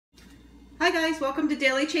Hi guys, welcome to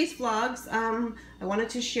Daily Chase Vlogs. I wanted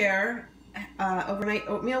to share overnight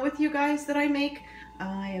oatmeal with you guys that I make.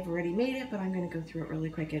 I have already made it, but I'm going to go through it really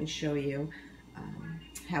quick and show you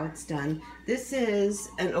how it's done. This is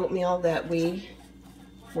an oatmeal that we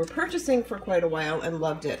were purchasing for quite a while and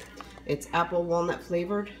loved it. It's apple walnut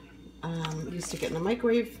flavored. You stick it in the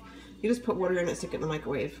microwave. You just put water in it, stick it in the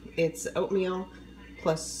microwave. It's oatmeal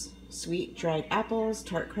plus sweet dried apples,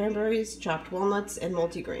 tart cranberries, chopped walnuts, and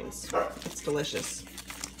multigrains. It's delicious.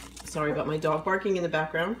 Sorry about my dog barking in the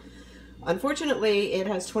background. Unfortunately, it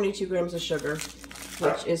has 22 grams of sugar,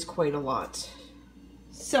 which is quite a lot.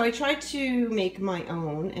 So I tried to make my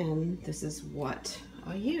own, and this is what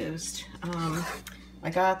I used. I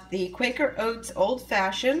got the Quaker Oats Old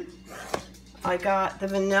Fashioned. I got the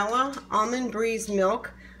vanilla almond breeze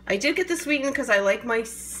milk. I did get the sweetened because I like my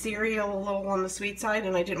cereal a little on the sweet side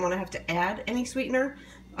and I didn't want to have to add any sweetener.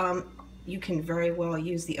 You can very well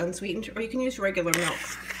use the unsweetened or you can use regular milk.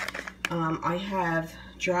 I have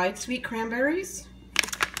dried sweet cranberries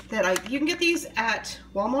that you can get these at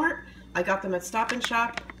Walmart. I got them at Stop and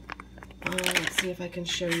Shop. Let's see if I can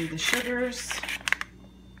show you the sugars.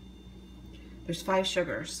 There's 5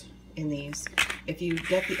 sugars in these. If you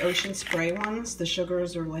get the Ocean Spray ones, the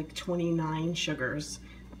sugars are like 29 sugars.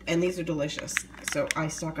 And these are delicious, so I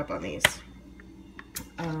stock up on these.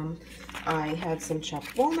 I had some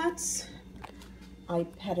chopped walnuts. I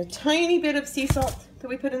had a tiny bit of sea salt that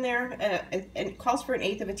we put in there, and it calls for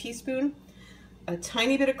 1/8 of a teaspoon. A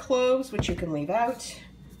tiny bit of cloves, which you can leave out.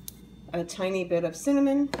 A tiny bit of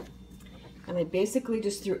cinnamon. And I basically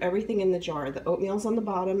just threw everything in the jar. The oatmeal's on the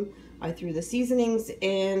bottom. I threw the seasonings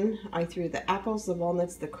in. I threw the apples, the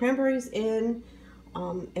walnuts, the cranberries in,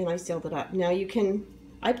 and I sealed it up. Now you can...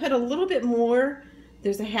 I put a little bit more.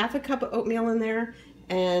 There's a 1/2 cup of oatmeal in there,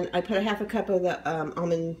 and I put a 1/2 cup of the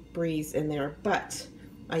almond breeze in there, but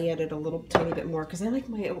I added a little tiny bit more because I like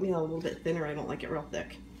my oatmeal a little bit thinner. I don't like it real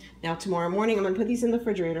thick. Now tomorrow morning, I'm going to put these in the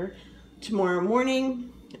refrigerator. Tomorrow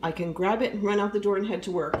morning, I can grab it and run out the door and head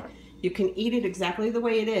to work. You can eat it exactly the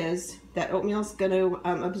way it is. That oatmeal's going to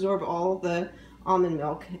absorb all the almond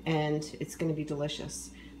milk, and it's going to be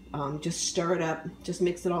delicious. Just stir it up. Just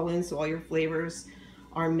mix it all in so all your flavors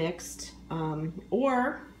are mixed,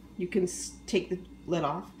 or you can take the lid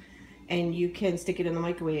off and you can stick it in the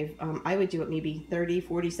microwave. I would do it maybe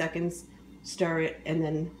 30-40 seconds, stir it, and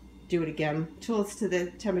then do it again till it's to the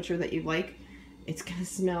temperature that you like. It's gonna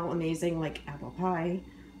smell amazing, like apple pie.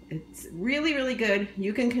 It's really, really good.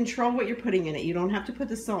 You can control what you're putting in it. You don't have to put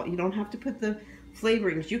the salt, you don't have to put the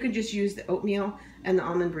flavorings. You can just use the oatmeal and the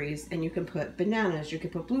almond breeze, and you can put bananas, you can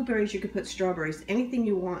put blueberries, you can put strawberries, anything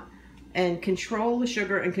you want, and control the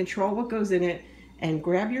sugar and control what goes in it, and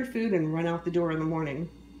grab your food and run out the door in the morning.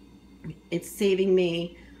 It's saving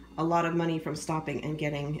me a lot of money from stopping and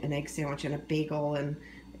getting an egg sandwich and a bagel, and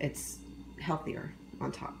it's healthier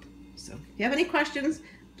on top. So if you have any questions,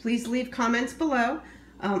 please leave comments below.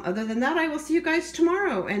 Other than that, I will see you guys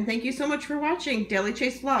tomorrow, and thank you so much for watching Daily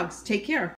Chase Vlogs. Take care.